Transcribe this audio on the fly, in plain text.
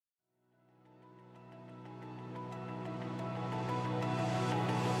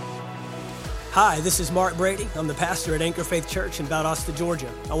Hi, this is Mark Brady. I'm the pastor at Anchor Faith Church in Valdosta,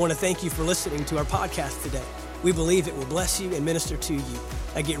 Georgia. I want to thank you for listening to our podcast today. We believe it will bless you and minister to you.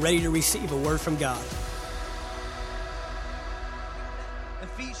 Now get ready to receive a word from God.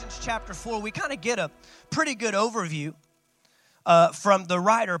 Ephesians chapter 4, we kind of get a pretty good overview from the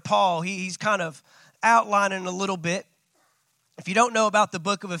writer Paul. He's kind of outlining a little bit. If you don't know about the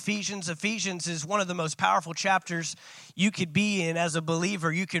book of Ephesians, Ephesians is one of the most powerful chapters you could be in as a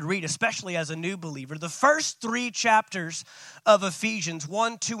believer, you could read, especially as a new believer. The first three chapters of Ephesians,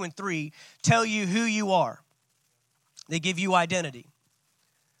 1, 2, and 3, tell you who you are. They give you identity.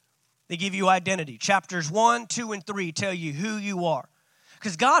 They give you identity. Chapters 1, 2, and 3 tell you who you are.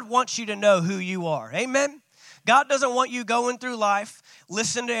 Because God wants you to know who you are. Amen? God doesn't want you going through life,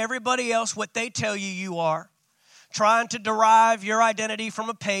 listen to everybody else, what they tell you you are, trying to derive your identity from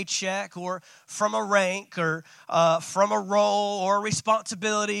a paycheck or from a rank or from a role or a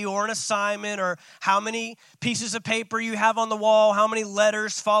responsibility or an assignment or how many pieces of paper you have on the wall, how many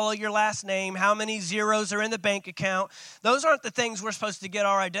letters follow your last name, how many zeros are in the bank account. Those aren't the things we're supposed to get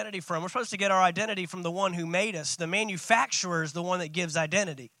our identity from. We're supposed to get our identity from the one who made us. The manufacturer is the one that gives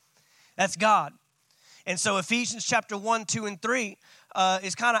identity. That's God. And so Ephesians chapter 1, 2, and 3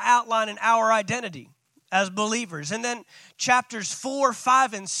 is kind of outlining our identity as believers. And then chapters 4,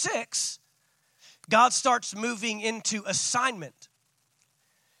 5, and 6, God starts moving into assignment.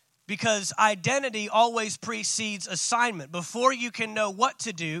 Because identity always precedes assignment. Before you can know what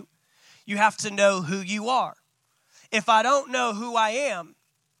to do, you have to know who you are. If I don't know who I am,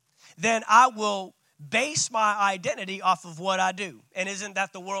 then I will base my identity off of what I do. And isn't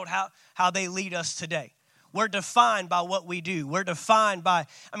that the world how they lead us today? We're defined by what we do. We're defined by,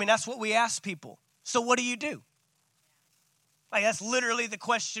 that's what we ask people. So what do you do? Like, that's literally the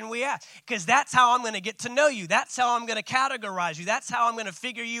question we ask. Because that's how I'm going to get to know you. That's how I'm going to categorize you. That's how I'm going to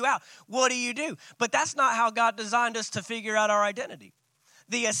figure you out. What do you do? But that's not how God designed us to figure out our identity.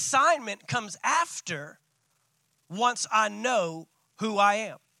 The assignment comes after once I know who I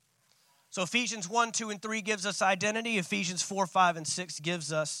am. So Ephesians 1, 2, and 3 gives us identity. Ephesians 4, 5, and 6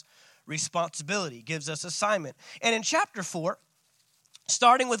 gives us responsibility, gives us assignment. And in chapter 4,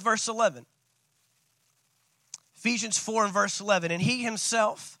 starting with verse 11, Ephesians 4 and verse 11, and he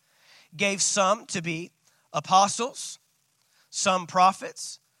himself gave some to be apostles, some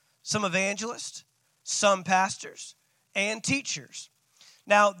prophets, some evangelists, some pastors, and teachers.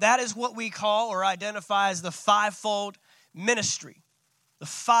 Now, that is what we call or identify as the fivefold ministry, the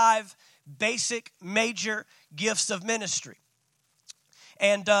five basic major gifts of ministry.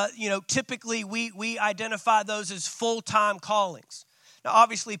 And, typically we identify those as full-time callings. Now,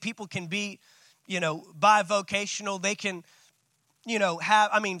 obviously, people can be bivocational. They can,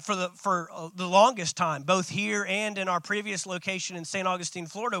 for the longest time, both here and in our previous location in St. Augustine,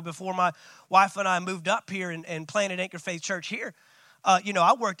 Florida, before my wife and I moved up here and planted Anchor Faith Church here,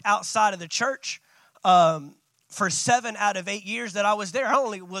 I worked outside of the church for 7 out of 8 years that I was there. I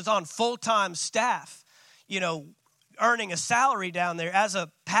only was on full-time staff, earning a salary down there as a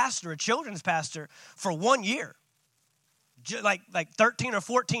pastor, a children's pastor, for 1 year. Like 13 or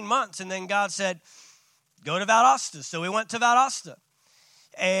 14 months, and then God said, go to Valdosta. So we went to Valdosta,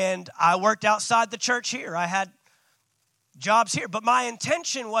 and I worked outside the church here. I had jobs here, but my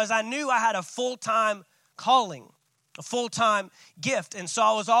intention was I knew I had a full-time calling, a full-time gift, and so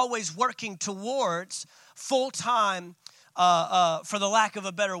I was always working towards full-time, for the lack of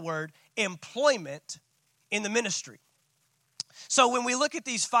a better word, employment in the ministry. So when we look at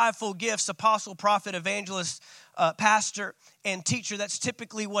these fivefold gifts, apostle, prophet, evangelist, pastor, and teacher, that's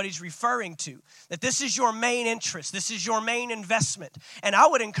typically what he's referring to. That this is your main interest. This is your main investment. And I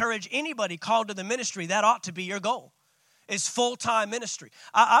would encourage anybody called to the ministry, that ought to be your goal, is full-time ministry.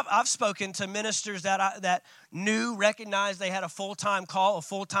 I've spoken to ministers that recognized they had a full-time call, a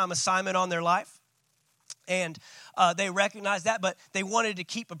full-time assignment on their life. And they recognized that, but they wanted to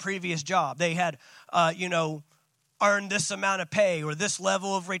keep a previous job. They had, earned this amount of pay or this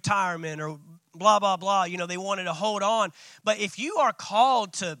level of retirement or blah, blah, blah. They wanted to hold on. But if you are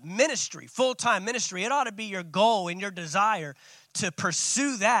called to ministry, full-time ministry, it ought to be your goal and your desire to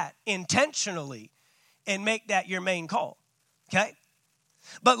pursue that intentionally and make that your main call, okay?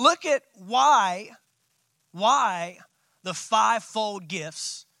 But look at why the fivefold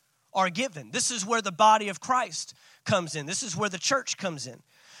gifts are given. This is where the body of Christ comes in. This is where the church comes in.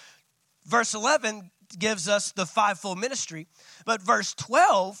 Verse 11 gives us the fivefold ministry, but verse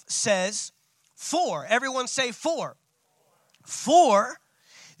 12 says, for, everyone say for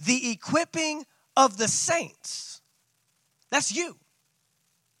the equipping of the saints. That's you.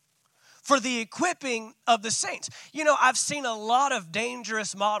 For the equipping of the saints. I've seen a lot of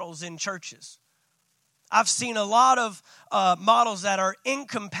dangerous models in churches. I've seen a lot of models that are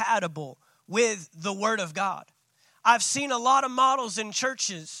incompatible with the Word of God. I've seen a lot of models in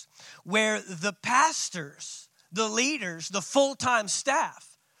churches where the pastors, the leaders, the full-time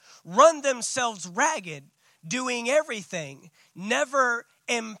staff run themselves ragged, doing everything, never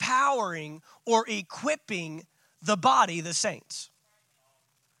empowering or equipping the body, the saints.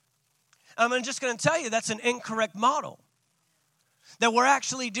 I'm just going to tell you that's an incorrect model. That we're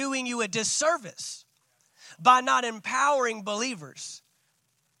actually doing you a disservice by not empowering believers,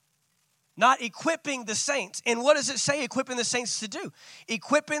 not equipping the saints. And what does it say equipping the saints to do?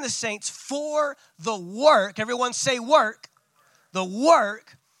 Equipping the saints for the work, everyone say work, the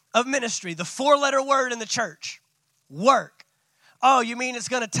work of ministry, the four-letter word in the church, work. Oh, you mean it's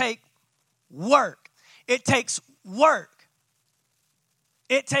going to take work? It takes work.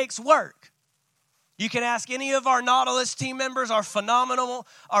 It takes work. You can ask any of our Nautilus team members, our phenomenal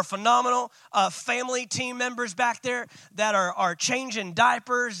family team members back there that are changing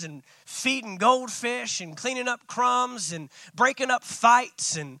diapers and feeding goldfish and cleaning up crumbs and breaking up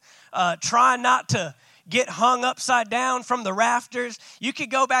fights and trying not to get hung upside down from the rafters. You could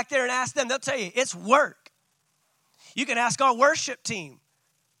go back there and ask them. They'll tell you it's work. You can ask our worship team.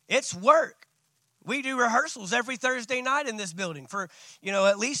 It's work. We do rehearsals every Thursday night in this building for,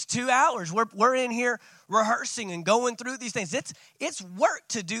 at least 2 hours. We're in here rehearsing and going through these things. It's work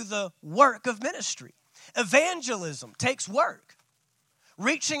to do the work of ministry. Evangelism takes work.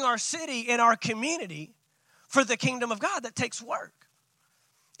 Reaching our city and our community for the kingdom of God, that takes work.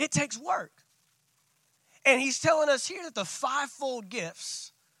 It takes work. And he's telling us here that the fivefold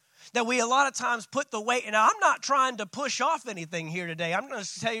gifts that we a lot of times put the weight, and I'm not trying to push off anything here today. I'm going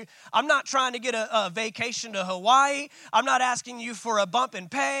to tell you, I'm not trying to get a vacation to Hawaii. I'm not asking you for a bump in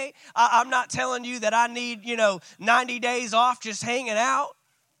pay. I'm not telling you that I need, 90 days off just hanging out.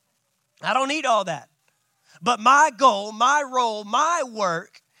 I don't need all that. But my goal, my role, my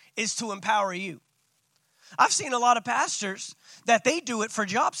work is to empower you. I've seen a lot of pastors that they do it for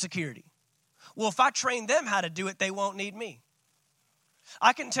job security. Well, if I train them how to do it, they won't need me.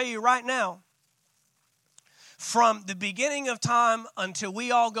 I can tell you right now, from the beginning of time until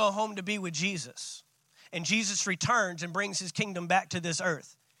we all go home to be with Jesus, and Jesus returns and brings his kingdom back to this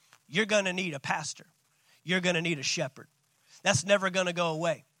earth, you're going to need a pastor. You're going to need a shepherd. That's never going to go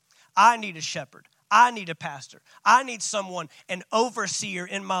away. I need a shepherd. I need a pastor. I need someone, an overseer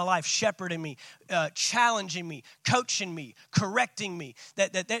in my life, shepherding me, challenging me, coaching me, correcting me.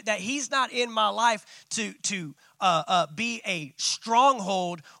 That he's not in my life to be a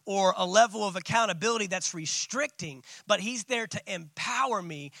stronghold or a level of accountability that's restricting, but he's there to empower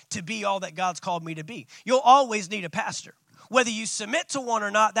me to be all that God's called me to be. You'll always need a pastor. Whether you submit to one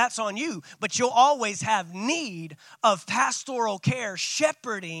or not, that's on you, but you'll always have need of pastoral care,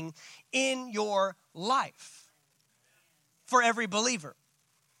 shepherding in your life for every believer.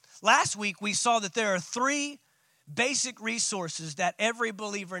 Last week, we saw that there are 3 basic resources that every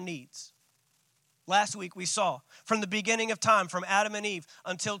believer needs. Last week, we saw from the beginning of time, from Adam and Eve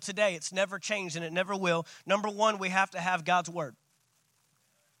until today, it's never changed and it never will. Number 1, we have to have God's word.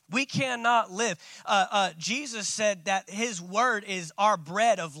 We cannot live. Jesus said that his word is our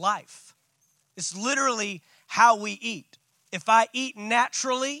bread of life. It's literally how we eat. If I eat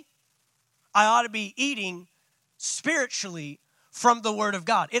naturally, I ought to be eating spiritually from the word of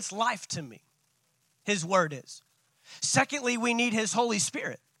God. It's life to me. His word is. Secondly, we need his Holy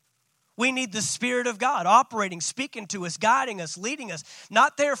Spirit. We need the Spirit of God operating, speaking to us, guiding us, leading us.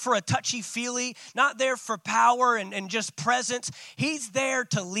 Not there for a touchy-feely, not there for power and just presence. He's there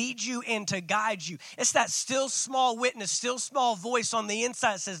to lead you and to guide you. It's that still small witness, still small voice on the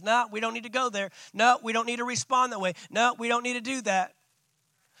inside that says, no, we don't need to go there. No, we don't need to respond that way. No, we don't need to do that.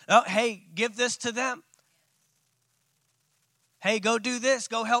 Oh, hey, give this to them. Hey, go do this.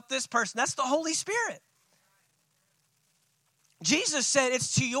 Go help this person. That's the Holy Spirit. Jesus said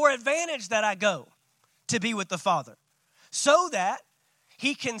it's to your advantage that I go to be with the Father so that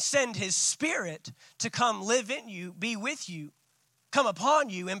he can send his Spirit to come live in you, be with you, come upon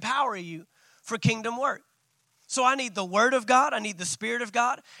you, empower you for kingdom work. So I need the Word of God. I need the Spirit of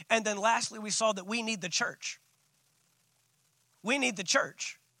God. And then lastly, we saw that we need the church. We need the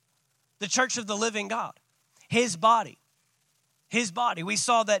church of the living God, his body. His body. We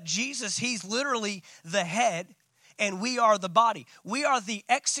saw that Jesus, he's literally the head, and we are the body. We are the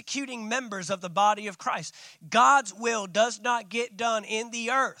executing members of the body of Christ. God's will does not get done in the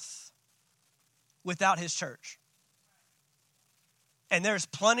earth without his church. And there's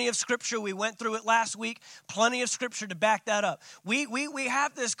plenty of scripture. We went through it last week. Plenty of scripture to back that up. We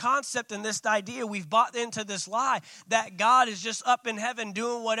have this concept and this idea. We've bought into this lie that God is just up in heaven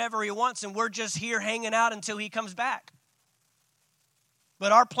doing whatever he wants, and we're just here hanging out until he comes back.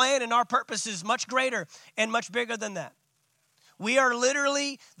 But our plan and our purpose is much greater and much bigger than that. We are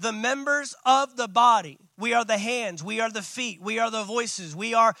literally the members of the body. We are the hands. We are the feet. We are the voices.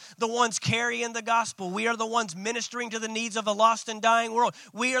 We are the ones carrying the gospel. We are the ones ministering to the needs of a lost and dying world.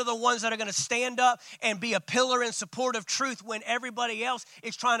 We are the ones that are going to stand up and be a pillar in support of truth when everybody else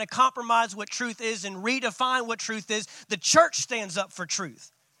is trying to compromise what truth is and redefine what truth is. The church stands up for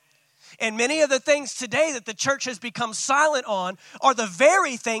truth. And many of the things today that the church has become silent on are the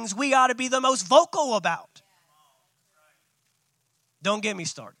very things we ought to be the most vocal about. Don't get me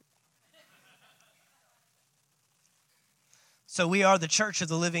started. So we are the church of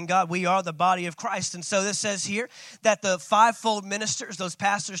the living God. We are the body of Christ. And so this says here that the fivefold ministers, those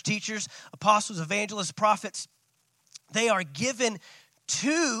pastors, teachers, apostles, evangelists, prophets, they are given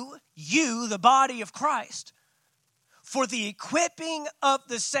to you, the body of Christ, for the equipping of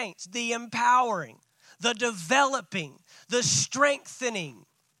the saints, the empowering, the developing, the strengthening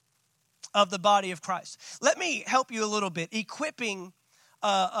of the body of Christ. Let me help you a little bit. Equipping,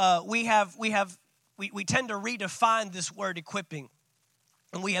 we tend to redefine this word equipping,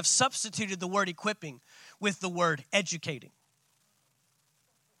 and we have substituted the word equipping with the word educating.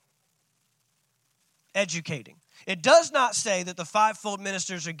 Educating. It does not say that the fivefold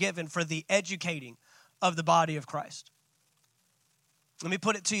ministers are given for the educating of the body of Christ. Let me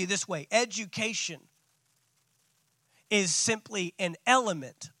put it to you this way. Education is simply an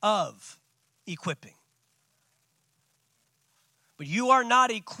element of equipping. But you are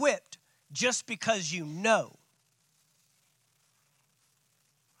not equipped just because you know.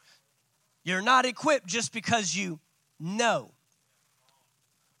 You're not equipped just because you know.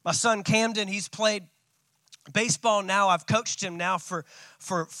 My son Camden, he's played baseball now. I've coached him now for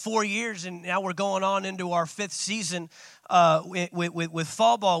 4 years, and now we're going on into our 5th season with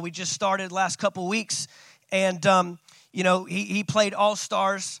fall ball. We just started last couple weeks, and he played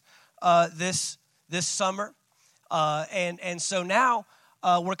All-Stars this summer, and so now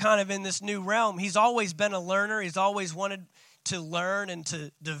we're kind of in this new realm. He's always been a learner. He's always wanted to learn and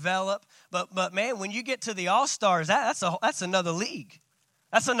to develop. But man, when you get to the All-Stars, that's another league.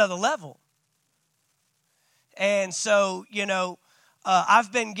 That's another level. And so,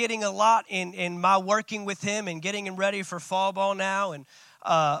 I've been getting a lot in my working with him and getting him ready for fall ball now. And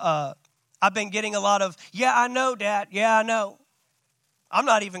I've been getting a lot of, yeah, I know, Dad. Yeah, I know. I'm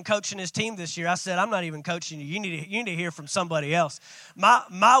not even coaching his team this year. I said, I'm not even coaching you. You need to hear from somebody else.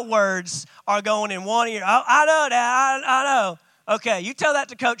 My words are going in one ear. I know, Dad. I know. Okay, you tell that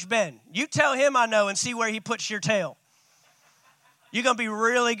to Coach Ben. You tell him I know and see where he puts your tail. You're going to be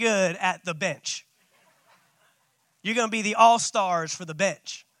really good at the bench. You're going to be the all-stars for the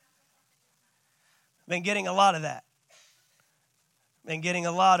bench. Been getting a lot of that. Been getting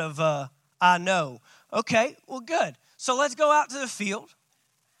a lot of, I know. Okay, well, good. So let's go out to the field.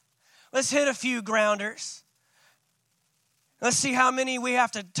 Let's hit a few grounders. Let's see how many we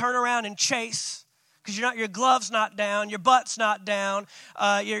have to turn around and chase, because your glove's not down, your butt's not down,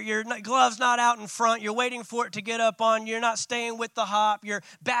 your glove's not out in front, you're waiting for it to get up on, you're not staying with the hop, you're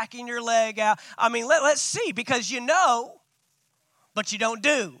backing your leg out. I mean, let's see, because you know, but you don't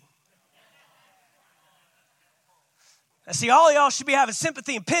do. I see, all of y'all should be having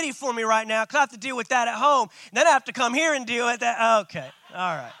sympathy and pity for me right now, because I have to deal with that at home, and then I have to come here and deal with that. Okay,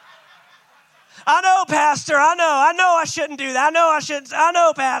 all right. I know, Pastor, I know I shouldn't do that. I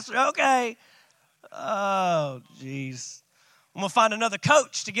know, Pastor, okay. Oh, geez. I'm going to find another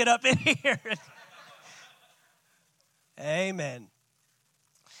coach to get up in here. Amen.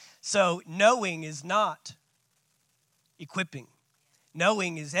 So knowing is not equipping.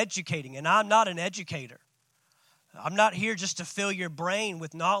 Knowing is educating, and I'm not an educator. I'm not here just to fill your brain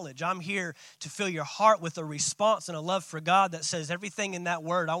with knowledge. I'm here to fill your heart with a response and a love for God that says everything in that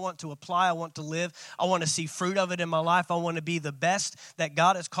word I want to apply, I want to live, I want to see fruit of it in my life, I want to be the best that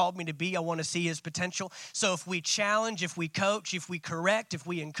God has called me to be, I want to see his potential. So if we challenge, if we coach, if we correct, if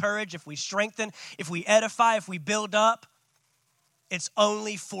we encourage, if we strengthen, if we edify, if we build up, it's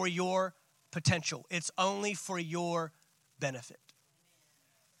only for your potential. It's only for your benefit.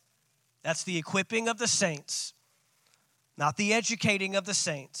 That's the equipping of the saints. Not the educating of the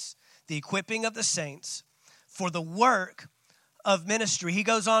saints, the equipping of the saints for the work of ministry. He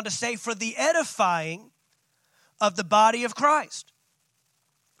goes on to say, for the edifying of the body of Christ.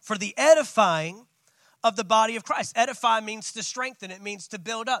 For the edifying of the body of Christ. Edify means to strengthen. It means to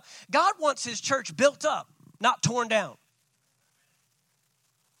build up. God wants his church built up, not torn down.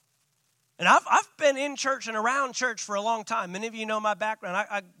 And I've been in church and around church for a long time. Many of you know my background.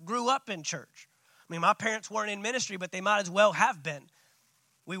 I grew up in church. I mean, my parents weren't in ministry, but they might as well have been.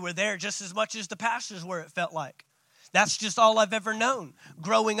 We were there just as much as the pastors were, it felt like. That's just all I've ever known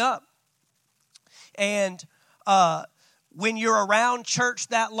growing up. And when you're around church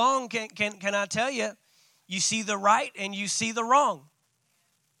that long, can I tell you, you see the right and you see the wrong.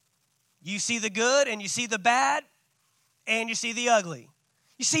 You see the good and you see the bad and you see the ugly.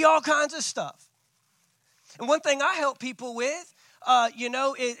 You see all kinds of stuff. And one thing I help people with,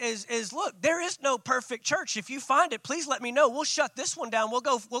 is look, there is no perfect church. If you find it, please let me know. We'll shut this one down. We'll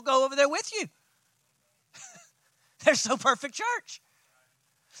go over there with you. There's no perfect church.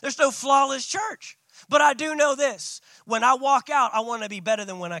 There's no flawless church. But I do know this. When I walk out, I want to be better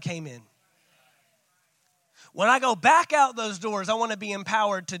than when I came in. When I go back out those doors, I want to be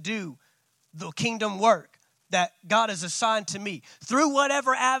empowered to do the kingdom work that God has assigned to me through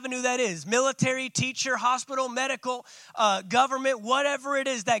whatever avenue that is, military, teacher, hospital, medical, government, whatever it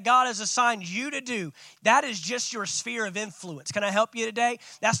is that God has assigned you to do. That is just your sphere of influence. Can I help you today?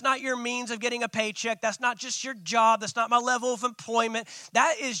 That's not your means of getting a paycheck. That's not just your job. That's not my level of employment.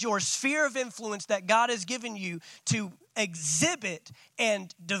 That is your sphere of influence that God has given you to exhibit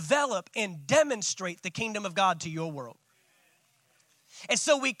and develop and demonstrate the kingdom of God to your world. And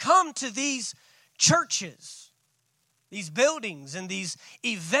so we come to these churches, these buildings and these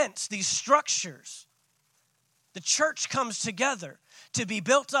events, these structures. The church comes together to be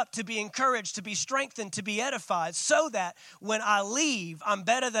built up, to be encouraged, to be strengthened, to be edified, so that when I leave, I'm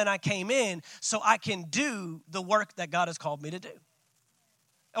better than I came in, so I can do the work that God has called me to do.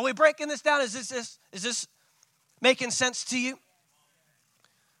 Are we breaking this down? Is this making sense to you?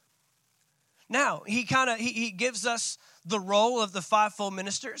 Now, he gives us the role of the fivefold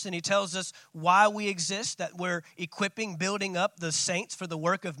ministers, and he tells us why we exist, that we're equipping, building up the saints for the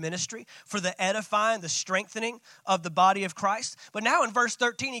work of ministry, for the edifying, the strengthening of the body of Christ. But now in verse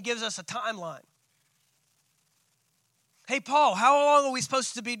 13, he gives us a timeline. Hey, Paul, how long are we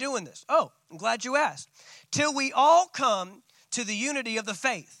supposed to be doing this? Oh, I'm glad you asked. Till we all come to the unity of the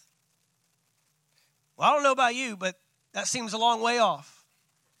faith. Well, I don't know about you, but that seems a long way off.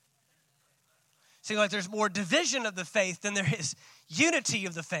 Seems like there's more division of the faith than there is unity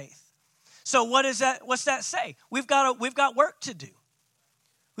of the faith. So what is that? What's that say? We've got work to do.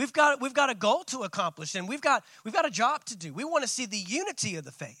 We've got a goal to accomplish, and we've got a job to do. We want to see the unity of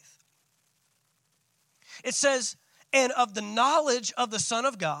the faith. It says, and of the knowledge of the Son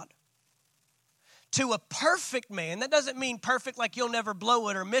of God, to a perfect man. That doesn't mean perfect like you'll never blow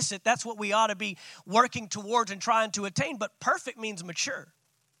it or miss it. That's what we ought to be working towards and trying to attain. But perfect means mature.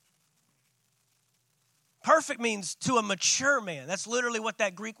 Perfect means to a mature man. That's literally what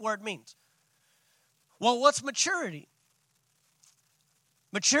that Greek word means. Well, what's maturity?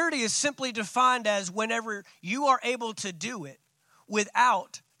 Maturity is simply defined as whenever you are able to do it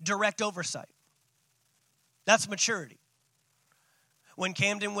without direct oversight. That's maturity. When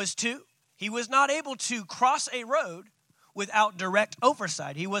Camden was 2, he was not able to cross a road without direct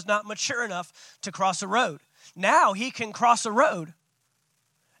oversight. He was not mature enough to cross a road. Now he can cross a road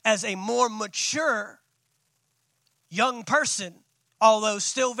as a more mature young person, although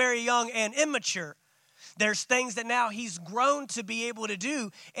still very young and immature. There's things that now he's grown to be able to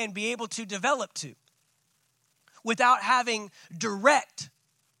do and be able to develop to without having direct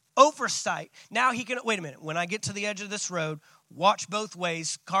oversight. Now he can, wait a minute, when I get to the edge of this road, watch both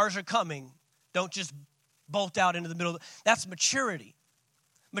ways, cars are coming, don't just bolt out into the middle. That's maturity.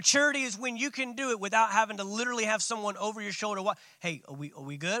 Maturity is when you can do it without having to literally have someone over your shoulder. Hey, are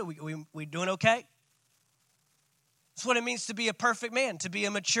we good? Are we doing okay? That's what it means to be a perfect man, to be a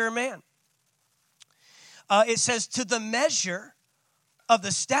mature man. It says, to the measure of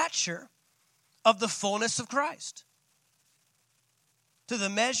the stature of the fullness of Christ. To the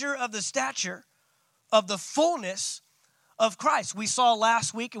measure of the stature of the fullness of Christ. We saw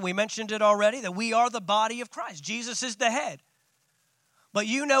last week, and we mentioned it already, that we are the body of Christ. Jesus is the head. But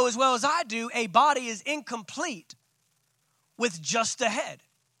you know as well as I do, a body is incomplete with just a head.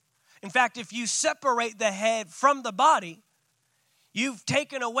 In fact, if you separate the head from the body, you've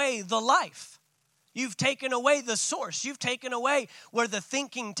taken away the life. You've taken away the source. You've taken away where the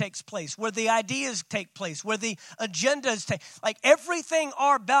thinking takes place, where the ideas take place, where the agendas take. Like everything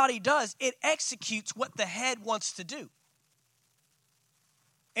our body does, it executes what the head wants to do.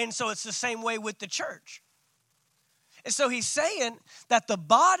 And so it's the same way with the church. And so he's saying that the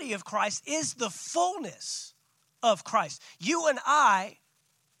body of Christ is the fullness of Christ. You and I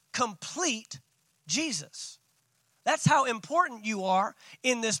complete Jesus. That's how important you are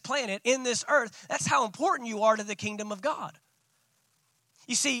in this planet, in this earth. That's how important you are to the kingdom of God.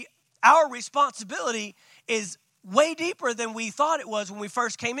 You see, our responsibility is way deeper than we thought it was when we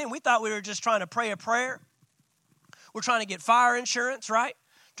first came in. We thought we were just trying to pray a prayer. We're trying to get fire insurance, right?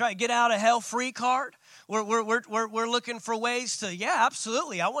 Trying to get out of hell free card. We're looking for ways to, yeah,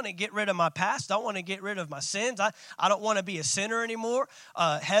 absolutely. I want to get rid of my past. I want to get rid of my sins. I don't want to be a sinner anymore.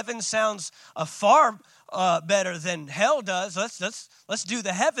 Heaven sounds far better than hell does. Let's do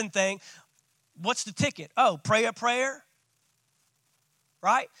the heaven thing. What's the ticket? Oh, pray a prayer.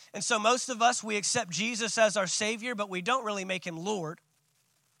 Right? And so most of us, we accept Jesus as our Savior, but we don't really make him Lord.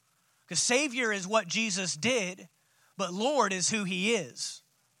 Because Savior is what Jesus did, but Lord is who he is.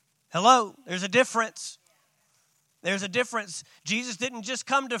 Hello? There's a difference. There's a difference. Jesus didn't just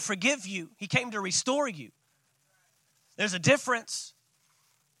come to forgive you. He came to restore you. There's a difference.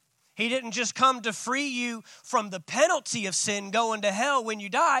 He didn't just come to free you from the penalty of sin going to hell when you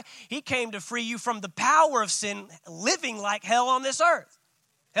die. He came to free you from the power of sin living like hell on this earth.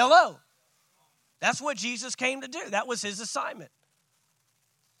 Hello. That's what Jesus came to do. That was his assignment.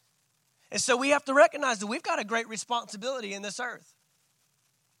 And so we have to recognize that we've got a great responsibility in this earth.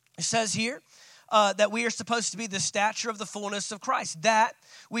 It says here that we are supposed to be the stature of the fullness of Christ, that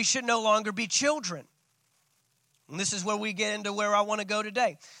we should no longer be children. And this is where we get into where I want to go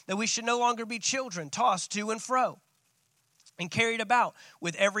today. That we should no longer be children, tossed to and fro, and carried about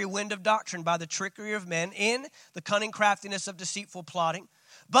with every wind of doctrine by the trickery of men in the cunning craftiness of deceitful plotting,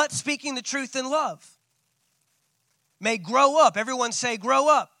 but speaking the truth in love, may grow up. Everyone say grow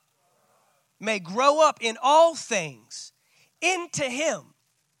up. May grow up in all things into him.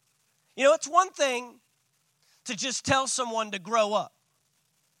 You know, it's one thing to just tell someone to grow up.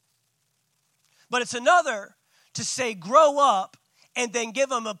 But it's another to say grow up and then give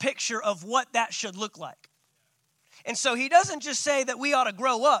them a picture of what that should look like. And so he doesn't just say that we ought to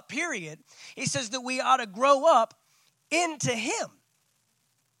grow up, period. He says that we ought to grow up into him,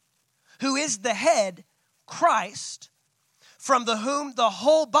 who is the head, Christ, from whom the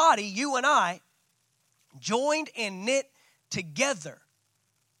whole body, you and I, joined and knit together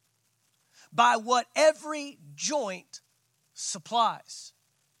by what every joint supplies.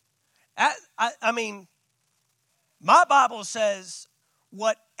 I mean, my Bible says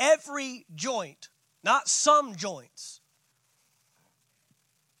what every joint, not some joints.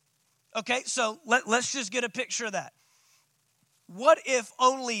 Okay, so let's just get a picture of that. What if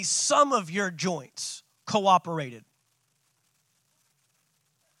only some of your joints cooperated?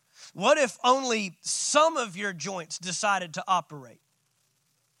 What if only some of your joints decided to operate?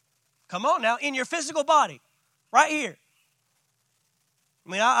 Come on now, in your physical body, right here. I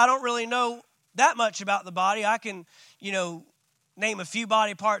mean, I don't really know that much about the body. I can, name a few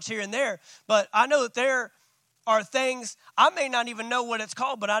body parts here and there, but I know that there are things, I may not even know what it's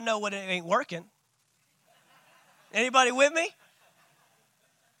called, but I know when it ain't working. Anybody with me?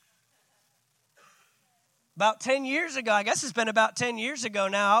 About 10 years ago, I guess it's been about 10 years ago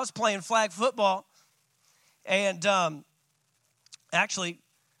now, I was playing flag football. And actually,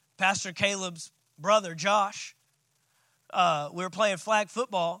 Pastor Caleb's brother, Josh, we were playing flag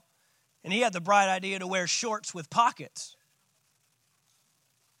football, and he had the bright idea to wear shorts with pockets.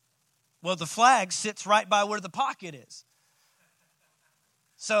 Well, the flag sits right by where the pocket is.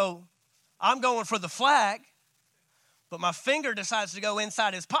 So I'm going for the flag, but my finger decides to go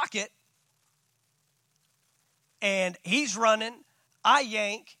inside his pocket. And he's running, I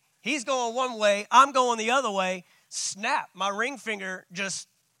yank, he's going one way, I'm going the other way, snap, my ring finger just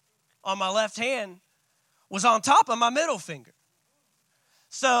on my left hand was on top of my middle finger.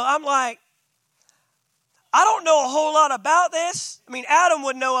 So I'm like, I don't know a whole lot about this. I mean, Adam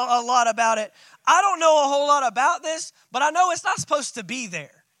would know a lot about it. I don't know a whole lot about this, but I know it's not supposed to be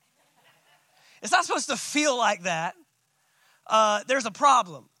there. It's not supposed to feel like that. There's a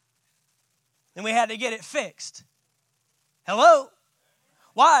problem. And we had to get it fixed. Hello?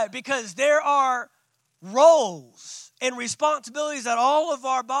 Why? Because there are roles and responsibilities that all of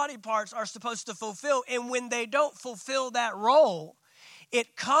our body parts are supposed to fulfill. And when they don't fulfill that role,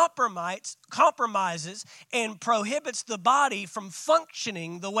 it compromises and prohibits the body from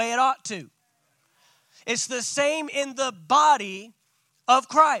functioning the way it ought to. It's the same in the body of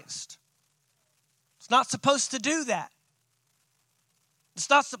Christ. It's not supposed to do that. It's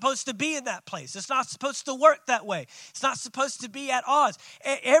not supposed to be in that place. It's not supposed to work that way. It's not supposed to be at odds.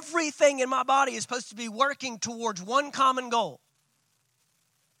 Everything in my body is supposed to be working towards one common goal.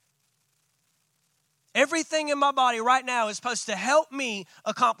 Everything in my body right now is supposed to help me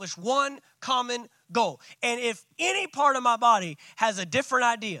accomplish one common goal. And if any part of my body has a different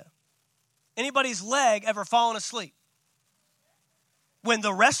idea, anybody's leg ever fallen asleep when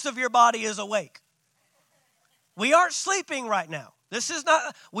the rest of your body is awake? We aren't sleeping right now.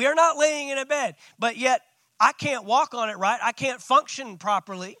 We are not laying in a bed, but yet I can't walk on it right. I can't function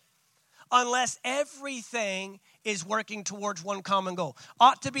properly unless everything is working towards one common goal.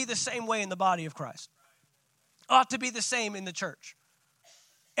 Ought to be the same way in the body of Christ. Ought to be the same in the church.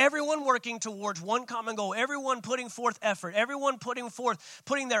 Everyone working towards one common goal. Everyone putting forth effort. Everyone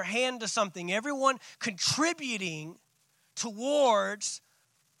putting their hand to something. Everyone contributing towards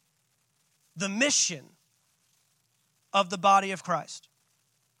the mission of the body of Christ.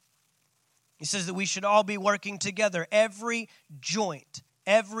 He says that we should all be working together. Every joint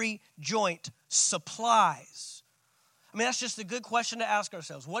supplies. I mean, that's just a good question to ask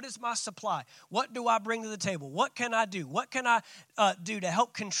ourselves. What is my supply? What do I bring to the table? What can I do? What can I do to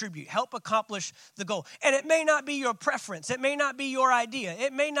help contribute, help accomplish the goal? And it may not be your preference. It may not be your idea.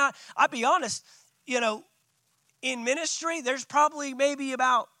 It may not, I'll be honest, in ministry, there's probably maybe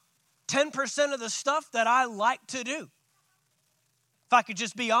about 10% of the stuff that I like to do. If I could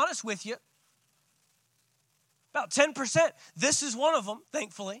just be honest with you. About 10%. This is one of them,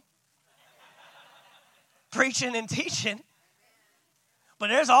 thankfully. Preaching and teaching. But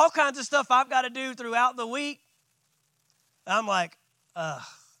there's all kinds of stuff I've got to do throughout the week. I'm like,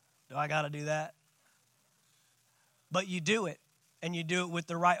 do I got to do that? But you do it, and you do it with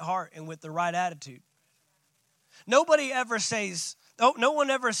the right heart and with the right attitude. No one ever says,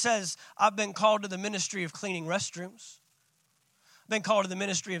 I've been called to the ministry of cleaning restrooms. I've been called to the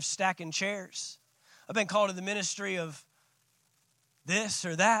ministry of stacking chairs. I've been called to the ministry of this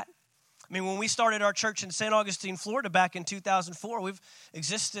or that. I mean, when we started our church in St. Augustine, Florida back in 2004, we've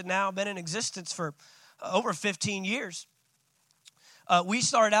been in existence for over 15 years. We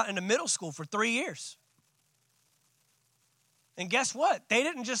started out in a middle school for 3 years. And guess what? They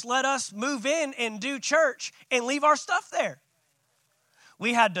didn't just let us move in and do church and leave our stuff there.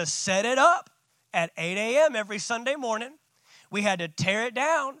 We had to set it up at 8 a.m. every Sunday morning. We had to tear it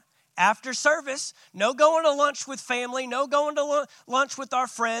down after service. No going to lunch with family. No going to lunch with our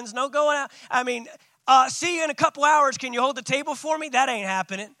friends. No going out. I mean, see you in a couple hours. Can you hold the table for me? That ain't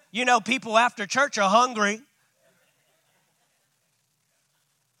happening. People after church are hungry.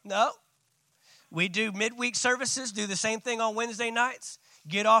 No. We do midweek services, do the same thing on Wednesday nights.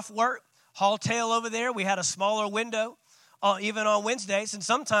 Get off work, haul tail over there. We had a smaller window even on Wednesdays, and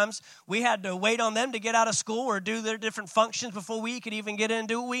sometimes we had to wait on them to get out of school or do their different functions before we could even get in and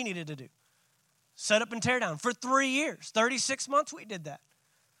do what we needed to do. Set up and tear down. For 3 years, 36 months, we did that.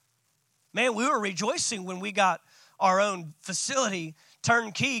 Man, we were rejoicing when we got our own facility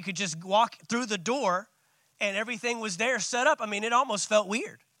turnkey. You could just walk through the door and everything was there set up. I mean, it almost felt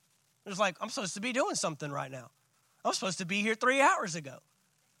weird. It was like, I'm supposed to be doing something right now. I'm supposed to be here 3 hours ago.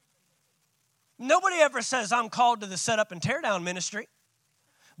 Nobody ever says I'm called to the set up and tear down ministry,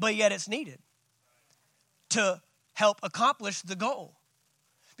 but yet it's needed to help accomplish the goal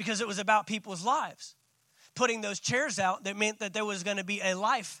because it was about people's lives. Putting those chairs out, that meant that there was going to be a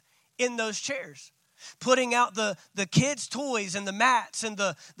life in those chairs. Putting out the kids' toys and the mats and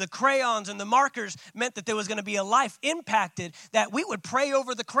the crayons and the markers meant that there was going to be a life impacted, that we would pray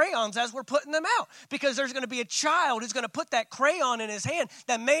over the crayons as we're putting them out, because there's going to be a child who's going to put that crayon in his hand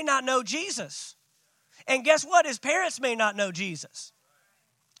that may not know Jesus. And guess what? His parents may not know Jesus.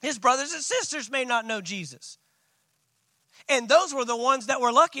 His brothers and sisters may not know Jesus. And those were the ones that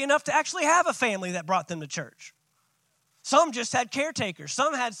were lucky enough to actually have a family that brought them to church. Some just had caretakers.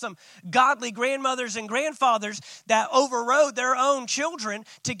 Some had some godly grandmothers and grandfathers that overrode their own children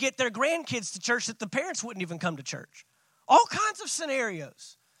to get their grandkids to church that the parents wouldn't even come to church. All kinds of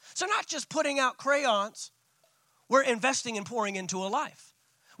scenarios. So not just putting out crayons, we're investing and pouring into a life.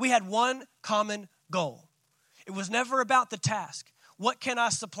 We had one common goal. It was never about the task. What can I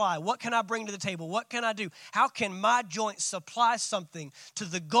supply? What can I bring to the table? What can I do? How can my joint supply something to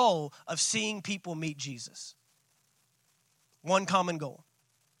the goal of seeing people meet Jesus? One common goal.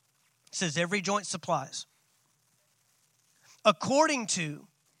 It says every joint supplies. According to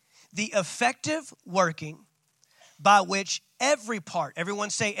the effective working by which every part,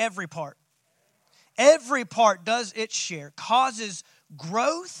 everyone say every part does its share, causes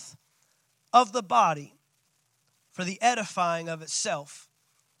growth of the body for the edifying of itself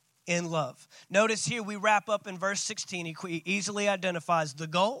in love. Notice here we wrap up in verse 16. He easily identifies the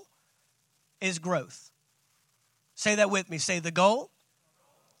goal is growth. Say that with me. Say the goal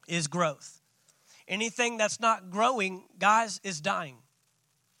is growth. Anything that's not growing, guys, is dying.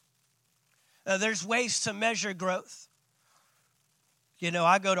 There's ways to measure growth.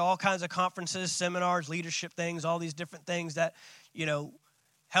 I go to all kinds of conferences, seminars, leadership things, all these different things that,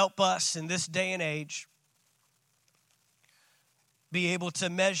 help us in this day and age. be able to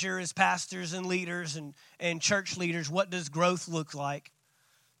measure as pastors and leaders and church leaders, what does growth look like?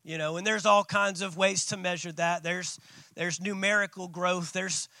 You know, and there's all kinds of ways to measure that. There's numerical growth.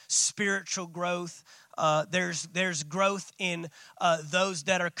 There's spiritual growth. There's growth in those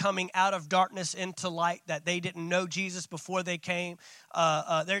that are coming out of darkness into light, that they didn't know Jesus before they came.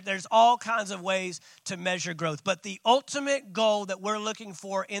 There's all kinds of ways to measure growth. But the ultimate goal that we're looking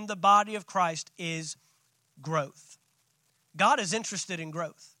for in the body of Christ is growth. God is interested in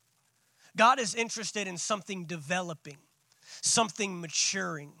growth. God is interested in something developing, something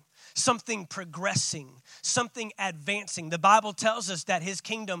maturing, something progressing, something advancing. The Bible tells us that his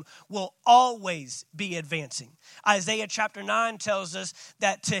kingdom will always be advancing. Isaiah chapter 9 tells us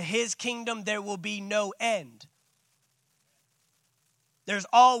that to his kingdom there will be no end. There's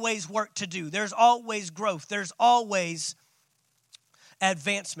always work to do. There's always growth. There's always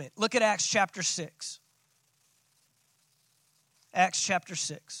advancement. Look at Acts chapter 6. Acts chapter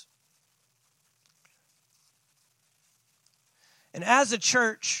 6. And as a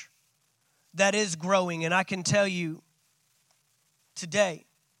church that is growing, and I can tell you today,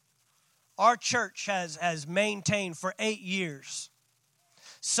 our church has maintained for 8 years,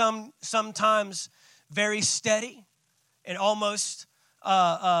 sometimes very steady and almost,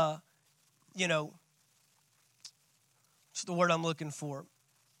 what's the word I'm looking for?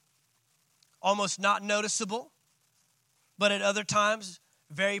 Almost not noticeable, but at other times,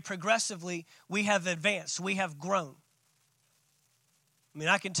 very progressively, we have advanced, we have grown. I mean,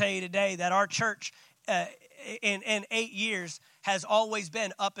 I can tell you today that our church in 8 years has always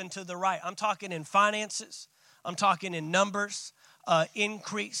been up and to the right. I'm talking in finances. I'm talking in numbers,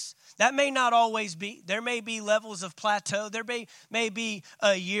 increase. That may not always be. There may be levels of plateau. There may be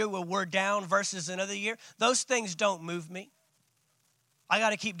a year where we're down versus another year. Those things don't move me. I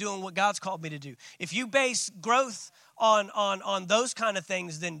got to keep doing what God's called me to do. If you base growth on those kind of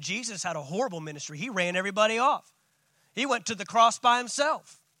things, then Jesus had a horrible ministry. He ran everybody off. He went to the cross by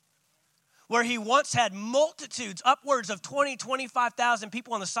himself, where he once had multitudes, upwards of 20, 25,000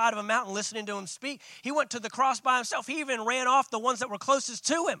 people on the side of a mountain listening to him speak. He went to the cross by himself. He even ran off the ones that were closest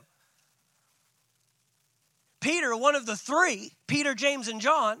to him. Peter, one of the three, Peter, James, and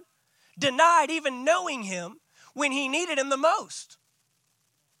John, denied even knowing him when he needed him the most.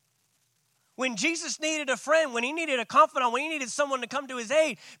 When Jesus needed a friend, when he needed a confidant, when he needed someone to come to his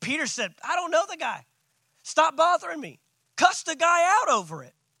aid, Peter said, I don't know the guy. Stop bothering me. Cuss the guy out over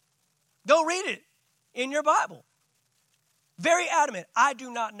it. Go read it in your Bible. Very adamant. I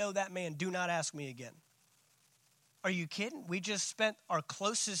do not know that man. Do not ask me again. Are you kidding? We just spent our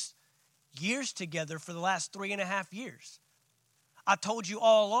closest years together for the last 3.5 years. I told you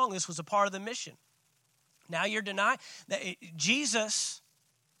all along this was a part of the mission. Now you're denying that Jesus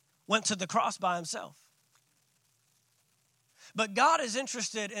went to the cross by himself. But God is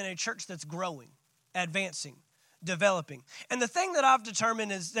interested in a church that's growing, advancing, developing. And the thing that I've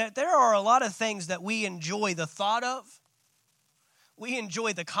determined is that there are a lot of things that we enjoy the thought of, we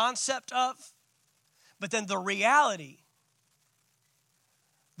enjoy the concept of, but then the reality,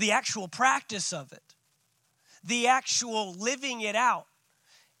 the actual practice of it, the actual living it out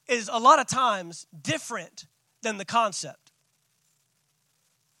is a lot of times different than the concept.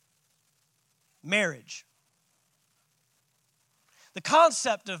 Marriage. The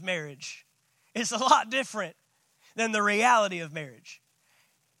concept of marriage is a lot different than the reality of marriage.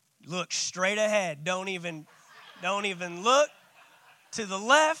 Look straight ahead. Don't even look to the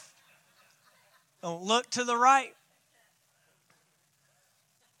left. Don't look to the right.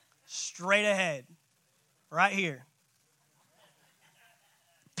 Straight ahead. Right here.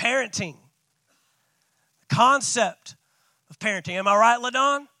 Parenting. Concept of parenting. Am I right,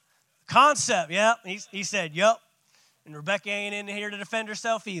 LaDon? Concept, yep. He said, yep. And Rebecca ain't in here to defend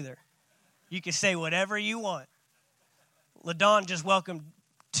herself either. You can say whatever you want. LaDon just welcomed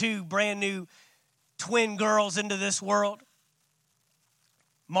 2 brand new twin girls into this world.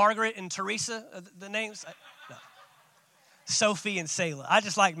 Margaret and Teresa, the names? No. Sophie and Selah. I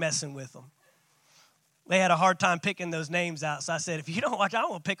just like messing with them. They had a hard time picking those names out, so I said, if you don't watch, I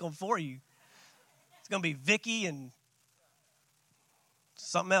won't pick them for you. It's going to be Vicky and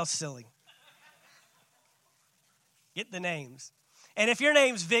something else silly. Get the names. And if your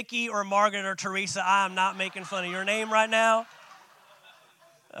name's Vicky or Margaret or Teresa, I am not making fun of your name right now.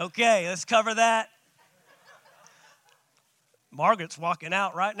 Okay, let's cover that. Margaret's walking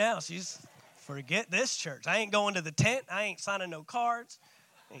out right now. She's, forget this church. I ain't going to the tent. I ain't signing no cards.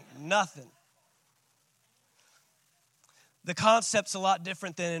 Ain't nothing. The concept's a lot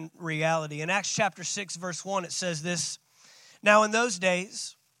different than in reality. In Acts chapter 6, verse 1, it says this. Now in those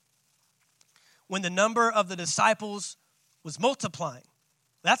days, when the number of the disciples was multiplying.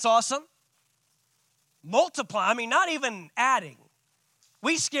 That's awesome. Multiply, I mean, not even adding.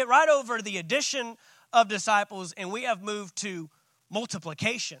 We skip right over the addition of disciples and we have moved to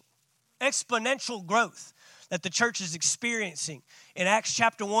multiplication, exponential growth that the church is experiencing. In Acts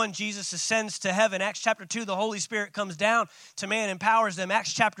chapter 1, Jesus ascends to heaven. Acts chapter 2, the Holy Spirit comes down to man, empowers them.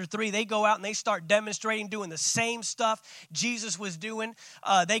 Acts chapter 3, they go out and they start demonstrating, doing the same stuff Jesus was doing.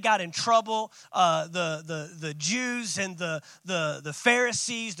 They got in trouble. The Jews and the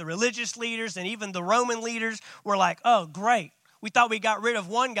Pharisees, the religious leaders, and even the Roman leaders were like, oh, great. We thought we got rid of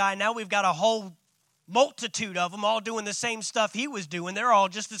one guy. Now we've got a whole multitude of them all doing the same stuff he was doing. They're all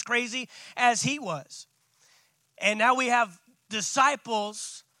just as crazy as he was. And now we have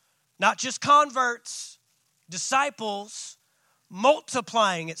disciples, not just converts, disciples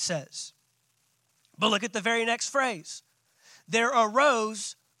multiplying, it says. But look at the very next phrase. There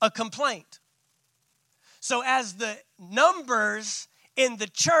arose a complaint. So as the numbers in the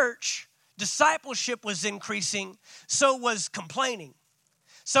church, discipleship was increasing, so was complaining.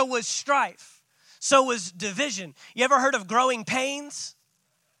 So was strife. So was division. You ever heard of growing pains?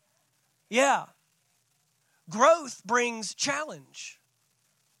 Yeah. Growth brings challenge.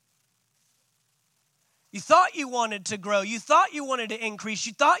 You thought you wanted to grow. You thought you wanted to increase.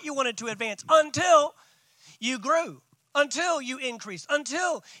 You thought you wanted to advance until you grew, until you increased,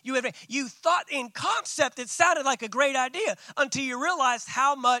 until you advanced. You thought in concept it sounded like a great idea until you realized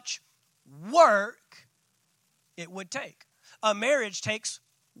how much work it would take. A marriage takes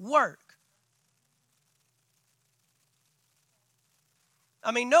work.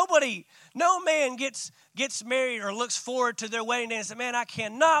 I mean, no man gets married or looks forward to their wedding day and says, man, I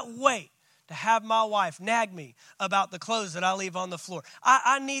cannot wait to have my wife nag me about the clothes that I leave on the floor.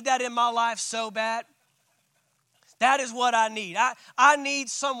 I need that in my life so bad. That is what I need. I need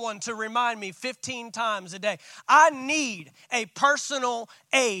someone to remind me 15 times a day. I need a personal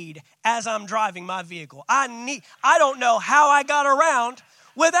aid as I'm driving my vehicle. I don't know how I got around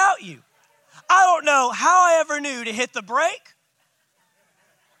without you. I don't know how I ever knew to hit the brake.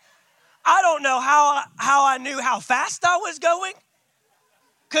 I don't know how I knew how fast I was going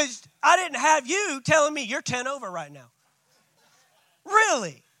because I didn't have you telling me you're 10 over right now.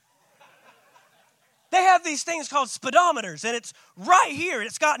 Really? They have these things called speedometers, and it's right here.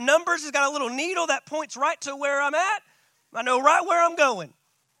 It's got numbers. It's got a little needle that points right to where I'm at. I know right where I'm going.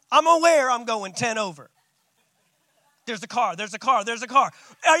 I'm aware I'm going 10 over. There's a car. There's a car. There's a car.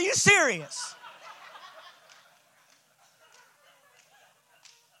 Are you serious?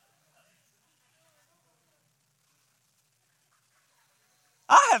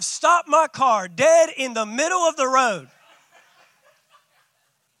 I have stopped my car dead in the middle of the road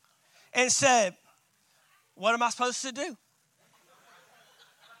and said, what am I supposed to do?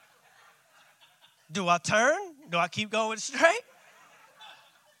 Do I turn? Do I keep going straight?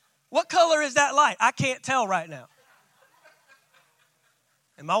 What color is that light? I can't tell right now.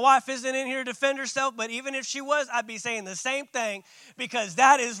 And my wife isn't in here to defend herself, but even if she was, I'd be saying the same thing because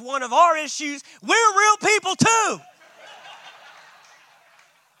that is one of our issues. We're real people too.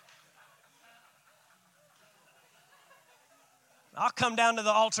 I'll come down to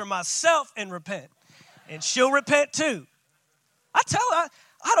the altar myself and repent. And she'll repent too. I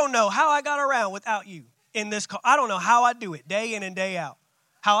don't know how I got around without you in this car. I don't know how I do it day in and day out.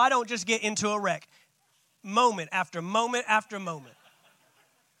 How I don't just get into a wreck moment after moment after moment.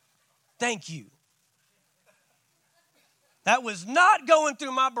 Thank you. That was not going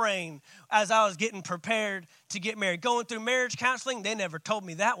through my brain as I was getting prepared to get married. Going through marriage counseling, they never told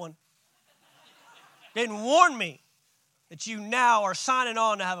me that one. They didn't warn me that you now are signing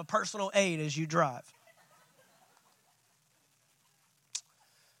on to have a personal aid as you drive.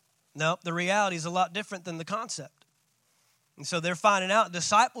 No, the reality is a lot different than the concept. And so they're finding out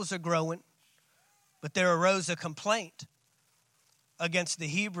disciples are growing, but there arose a complaint against the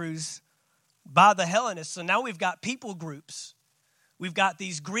Hebrews by the Hellenists. So now we've got people groups. We've got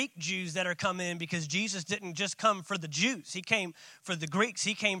these Greek Jews that are coming in because Jesus didn't just come for the Jews. He came for the Greeks.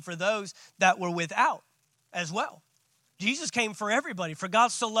 He came for those that were without as well. Jesus came for everybody. For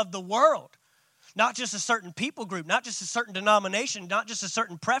God so loved the world. Not just a certain people group, not just a certain denomination, not just a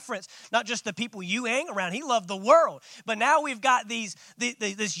certain preference, not just the people you hang around. He loved the world. But now we've got this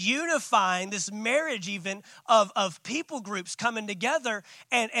unifying, this marriage even of people groups coming together,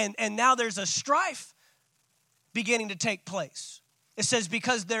 and now there's a strife beginning to take place. It says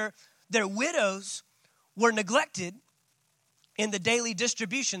because their widows were neglected in the daily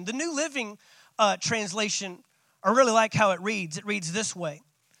distribution. The New Living Translation, I really like how it reads. It reads this way.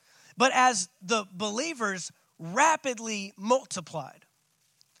 But as the believers rapidly multiplied,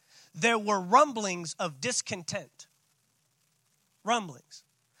 there were rumblings of discontent. rumblings.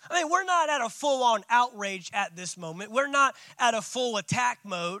 I mean, we're not at a full-on outrage at this moment. We're not at a full attack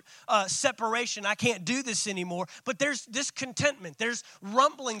mode, separation. I can't do this anymore. But there's discontentment. There's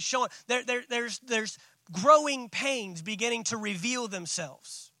rumbling showing. There's growing pains beginning to reveal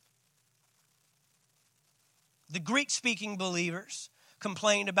themselves. The Greek-speaking believers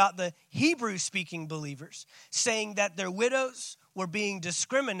complained about the Hebrew-speaking believers, saying that their widows were being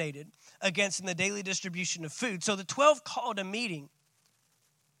discriminated against in the daily distribution of food. So the 12 called a meeting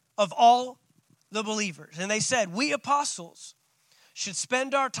of all the believers. And they said, we apostles should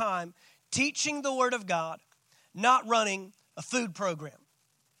spend our time teaching the word of God, not running a food program.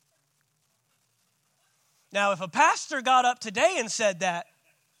 Now, if a pastor got up today and said that,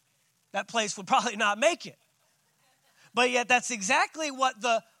 that place would probably not make it. But yet that's exactly what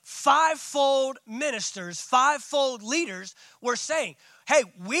the fivefold ministers, fivefold leaders were saying. Hey,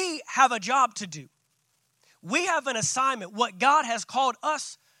 we have a job to do. We have an assignment, what God has called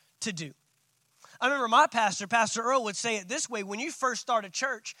us to do. I remember my pastor, Pastor Earl, would say it this way: when you first start a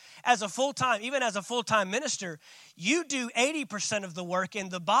church as a full-time, even as a full-time minister, you do 80% of the work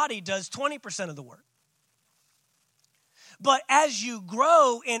and the body does 20% of the work. But as you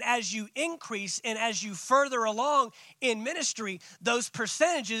grow and as you increase and as you further along in ministry, those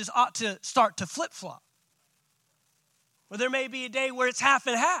percentages ought to start to flip-flop. Or there may be a day where it's half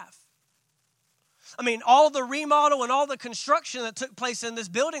and half. I mean, all the remodel and all the construction that took place in this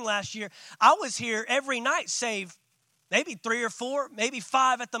building last year, I was here every night, save maybe 3 or 4, maybe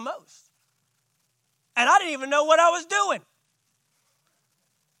 5 at the most. And I didn't even know what I was doing.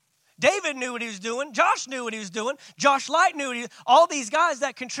 David knew what he was doing. Josh knew what he was doing. Josh Light knew what he was doing. All these guys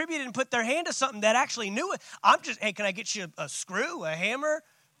that contributed and put their hand to something that actually knew it. I'm just, hey, can I get you a screw, a hammer?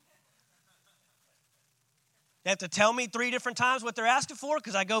 They have to tell me 3 different times what they're asking for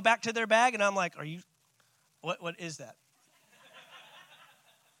because I go back to their bag and I'm like, what is that?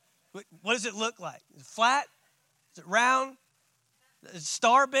 What does it look like? Is it flat? Is it round? Is it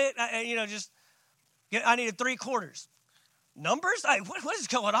star bit? I needed 3/4. Numbers? What is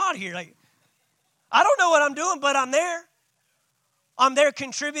going on here? I don't know what I'm doing, but I'm there. I'm there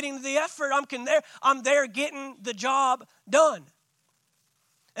contributing to the effort. I'm there getting the job done.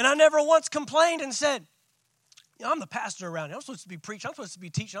 And I never once complained and said, I'm the pastor around here. I'm supposed to be preaching. I'm supposed to be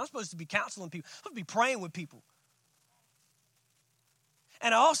teaching. I'm supposed to be counseling people. I'm supposed to be praying with people.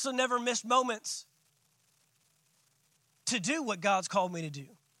 And I also never missed moments to do what God's called me to do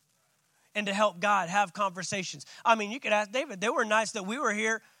and to help God have conversations. I mean, you could ask David. There were nights that we were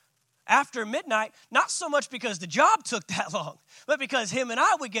here after midnight, not so much because the job took that long, but because him and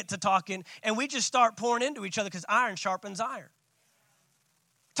I would get to talking and we just start pouring into each other because iron sharpens iron.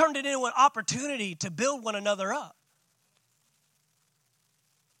 Turned it into an opportunity to build one another up.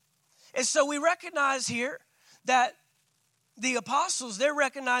 And so we recognize here that the apostles, they're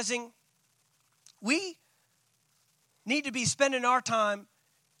recognizing we need to be spending our time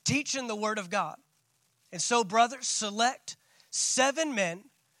teaching the word of God. And so, brothers, select 7 men.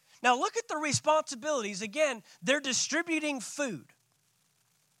 Now look at the responsibilities. Again, they're distributing food.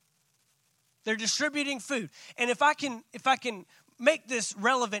 They're distributing food. And if I can make this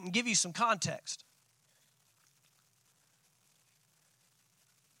relevant and give you some context.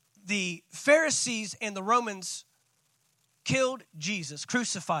 The Pharisees and the Romans killed Jesus,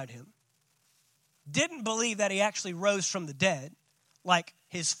 crucified him, didn't believe that he actually rose from the dead like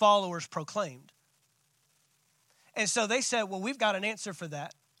his followers proclaimed. And so they said, well, we've got an answer for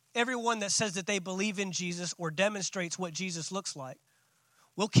that. Everyone that says that they believe in Jesus or demonstrates what Jesus looks like,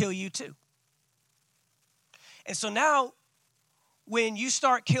 we'll kill you too. And so now, when you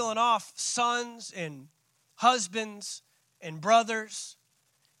start killing off sons and husbands and brothers,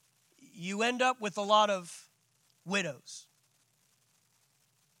 you end up with a lot of widows.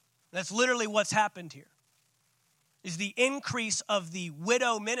 That's literally what's happened here. Is the increase of the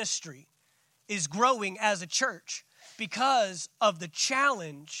widow ministry is growing as a church because of the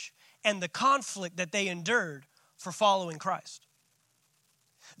challenge and the conflict that they endured for following Christ.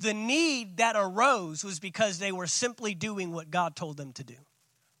 The need that arose was because they were simply doing what God told them to do.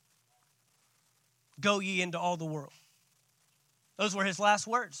 Go ye into all the world. Those were his last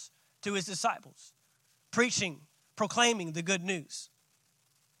words to his disciples. Preaching, proclaiming the good news.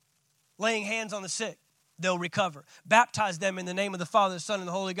 Laying hands on the sick, they'll recover. Baptize them in the name of the Father, the Son, and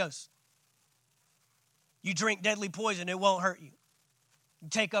the Holy Ghost. You drink deadly poison, it won't hurt you. You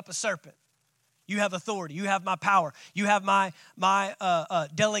take up a serpent. You have authority. You have my power. You have my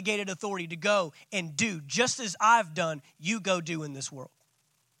delegated authority to go and do just as I've done, you go do in this world.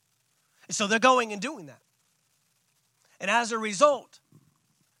 And so they're going and doing that. And as a result,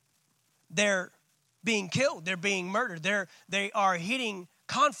 they're being killed. They're being murdered. They are hitting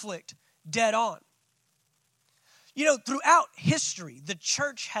conflict dead on. You know, throughout history, the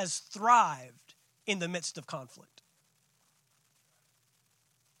church has thrived in the midst of conflict.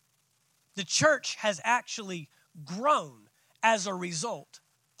 The church has actually grown as a result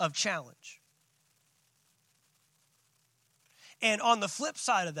of challenge. And on the flip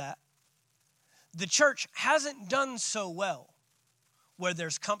side of that, the church hasn't done so well where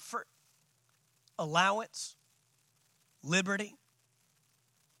there's comfort, allowance, liberty.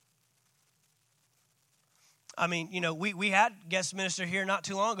 I mean, you know, we had guest minister here not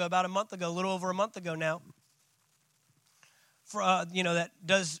too long ago, about a month ago, a little over a month ago now, for that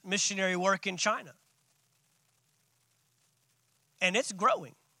does missionary work in China. And it's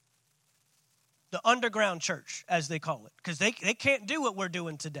growing. The underground church, as they call it, because they can't do what we're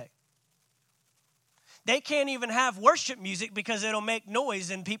doing today. They can't even have worship music because it'll make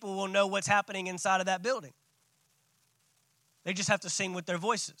noise and people will know what's happening inside of that building. They just have to sing with their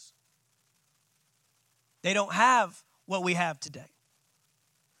voices. They don't have what we have today.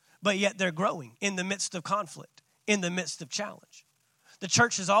 But yet they're growing in the midst of conflict, in the midst of challenge. The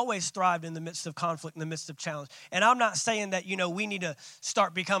church has always thrived in the midst of conflict, in the midst of challenge. And I'm not saying that, we need to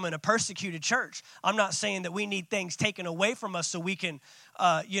start becoming a persecuted church. I'm not saying that we need things taken away from us so we can,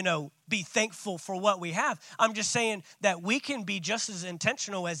 be thankful for what we have. I'm just saying that we can be just as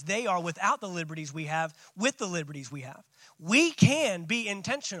intentional as they are without the liberties we have, with the liberties we have. We can be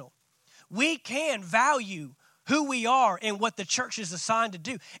intentional. We can value who we are and what the church is assigned to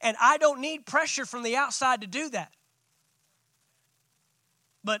do. And I don't need pressure from the outside to do that.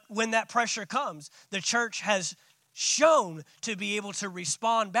 But when that pressure comes, the church has shown to be able to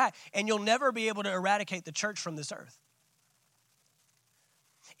respond back. And you'll never be able to eradicate the church from this earth.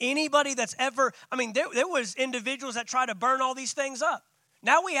 Anybody that's ever, there was individuals that try to burn all these things up.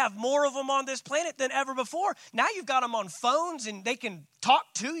 Now we have more of them on this planet than ever before. Now you've got them on phones and they can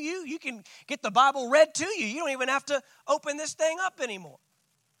talk to you. You can get the Bible read to you. You don't even have to open this thing up anymore.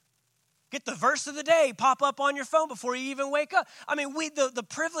 Get the verse of the day, pop up on your phone before you even wake up. The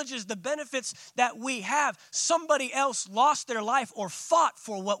privileges, the benefits that we have, somebody else lost their life or fought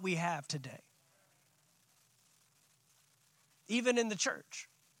for what we have today. Even in the church.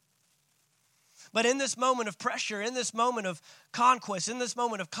 But in this moment of pressure, in this moment of conquest, in this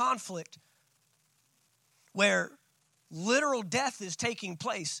moment of conflict, where literal death is taking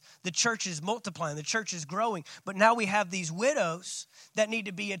place, the church is multiplying, the church is growing. But now we have these widows that need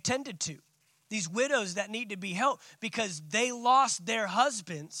to be attended to. These widows that need to be helped because they lost their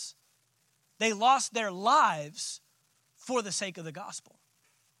husbands. They lost their lives for the sake of the gospel.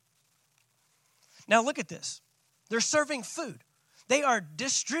 Now look at this. They're serving food. They are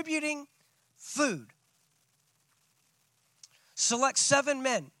distributing food. Select 7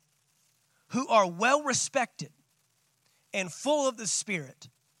 men who are well respected and full of the Spirit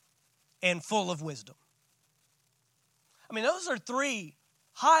and full of wisdom. Those are 3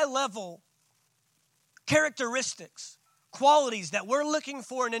 high-level characteristics, qualities that we're looking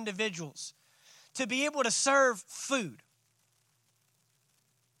for in individuals to be able to serve food.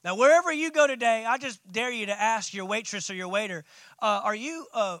 Now, wherever you go today, I just dare you to ask your waitress or your waiter, are you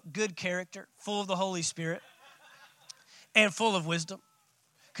a good character, full of the Holy Spirit and full of wisdom?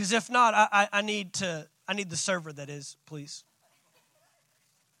 Because if not, I need the server that is, please.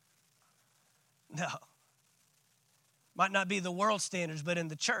 No. Might not be the world standards, but in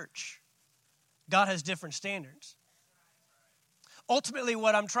the church, God has different standards. Ultimately,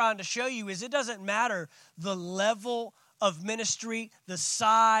 what I'm trying to show you is it doesn't matter the level of ministry, the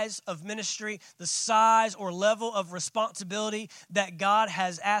size of ministry, the size or level of responsibility that God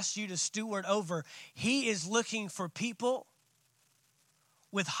has asked you to steward over. He is looking for people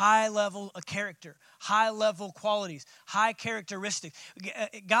with high level of character, high level qualities, high characteristics.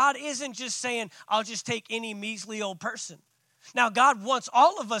 God isn't just saying, I'll just take any measly old person. Now, God wants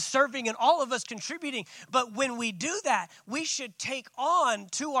all of us serving and all of us contributing, but when we do that, we should take on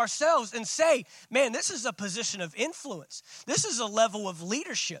to ourselves and say, man, this is a position of influence. This is a level of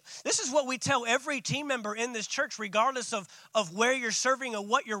leadership. This is what we tell every team member in this church, regardless of where you're serving or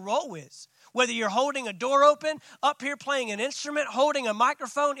what your role is. Whether you're holding a door open, up here playing an instrument, holding a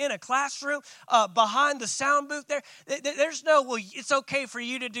microphone in a classroom, behind the sound booth there's no, well, it's okay for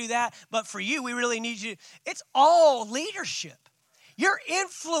you to do that, but for you, we really need you. It's all leadership. You're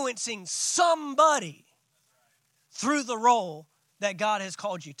influencing somebody through the role that God has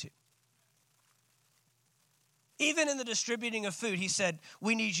called you to. Even in the distributing of food, he said,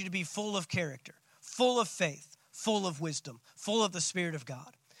 we need you to be full of character, full of faith, full of wisdom, full of the Spirit of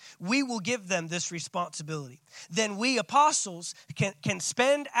God. we will give them this responsibility. Then we apostles can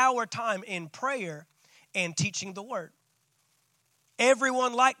spend our time in prayer and teaching the word.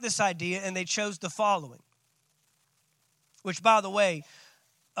 Everyone liked this idea, and they chose the following. Which, by the way,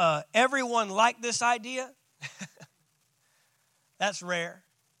 everyone liked this idea. That's rare.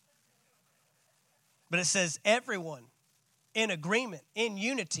 But it says everyone in agreement, in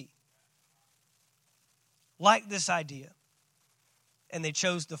unity, liked this idea. And they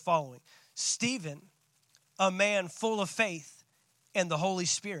chose the following. Stephen, a man full of faith and the Holy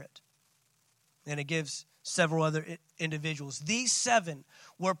Spirit. And it gives several other individuals. These 7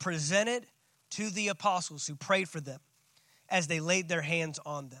 were presented to the apostles who prayed for them as they laid their hands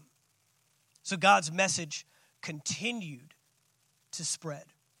on them. So God's message continued to spread.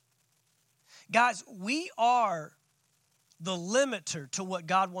 Guys, we are the limiter to what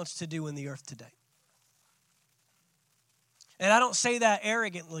God wants to do in the earth today. And I don't say that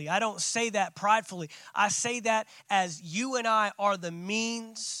arrogantly. I don't say that pridefully. I say that as you and I are the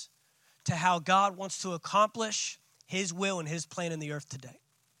means to how God wants to accomplish his will and his plan in the earth today.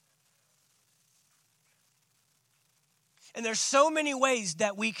 And there's so many ways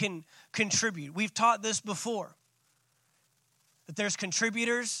that we can contribute. We've taught this before. That there's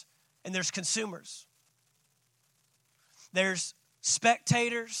contributors and there's consumers. There's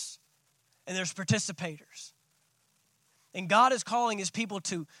spectators and there's participators. And God is calling his people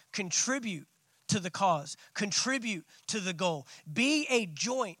to contribute to the cause, contribute to the goal. Be a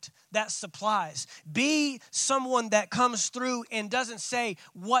joint that supplies. Be someone that comes through and doesn't say,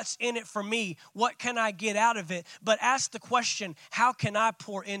 what's in it for me? What can I get out of it? But ask the question, how can I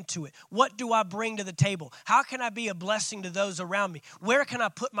pour into it? What do I bring to the table? How can I be a blessing to those around me? Where can I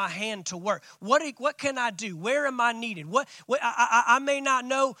put my hand to work? What can I do? Where am I needed? I may not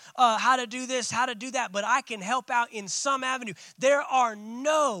know how to do this, how to do that, but I can help out in some avenue. There are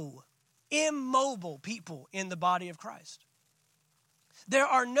no immobile people in the body of Christ. There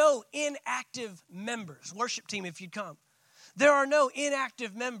are no inactive members. Worship team, if you'd come. There are no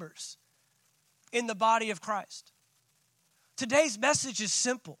inactive members in the body of Christ. Today's message is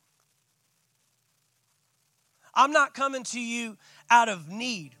simple. I'm not coming to you out of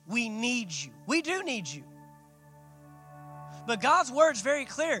need. We need you. We do need you. But God's word's very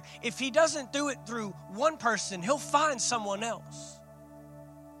clear. If he doesn't do it through one person, he'll find someone else.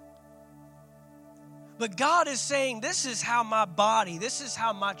 But God is saying, this is how my body, this is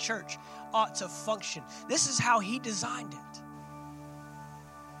how my church ought to function. This is how he designed it.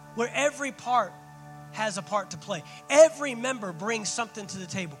 Where every part has a part to play. Every member brings something to the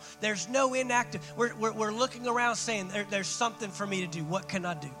table. There's no inactive. We're looking around saying, there's something for me to do. What can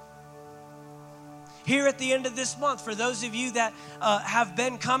I do? Here at the end of this month, for those of you that have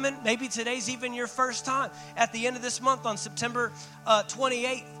been coming, maybe today's even your first time. At the end of this month on September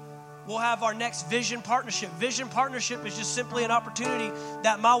 28th, we'll have our next Vision Partnership. Vision Partnership is just simply an opportunity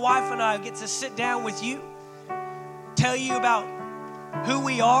that my wife and I get to sit down with you, tell you about who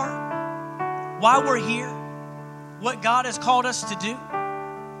we are, why we're here, what God has called us to do,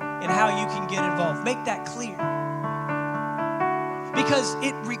 and how you can get involved. Make that clear. Because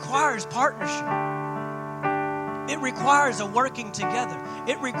it requires partnership. It requires a working together.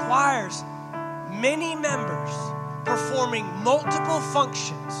 It requires many members performing multiple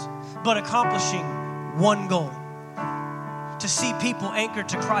functions but accomplishing one goal. To see people anchored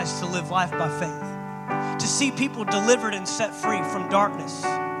to Christ to live life by faith. To see people delivered and set free from darkness,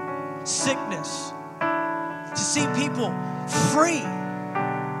 sickness. To see people free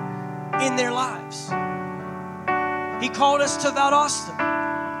in their lives. He called us to Valdosta.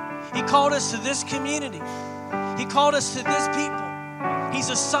 He called us to this community. He called us to this people.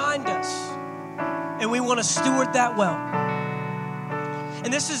 He's assigned us. And we want to steward that well.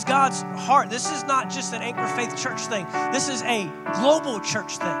 And this is God's heart. This is not just an Anchor Faith Church thing. This is a global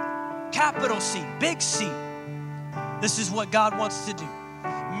church thing. Capital C, big C. This is what God wants to do.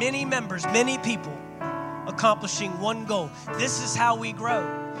 Many members, many people accomplishing one goal. This is how we grow.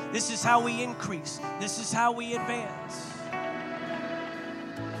 This is how we increase. This is how we advance.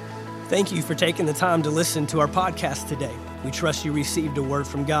 Thank you for taking the time to listen to our podcast today. We trust you received a word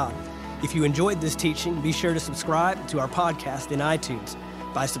from God. If you enjoyed this teaching, be sure to subscribe to our podcast in iTunes.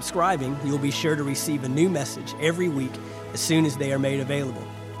 By subscribing, you'll be sure to receive a new message every week as soon as they are made available.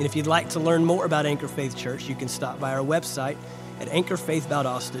 And if you'd like to learn more about Anchor Faith Church, you can stop by our website at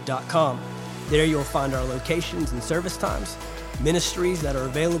anchorfaithvaldosta.com. There you'll find our locations and service times, ministries that are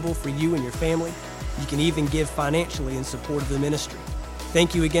available for you and your family. You can even give financially in support of the ministry.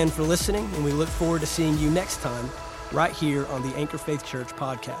 Thank you again for listening, and we look forward to seeing you next time right here on the Anchor Faith Church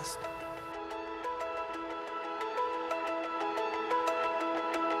podcast.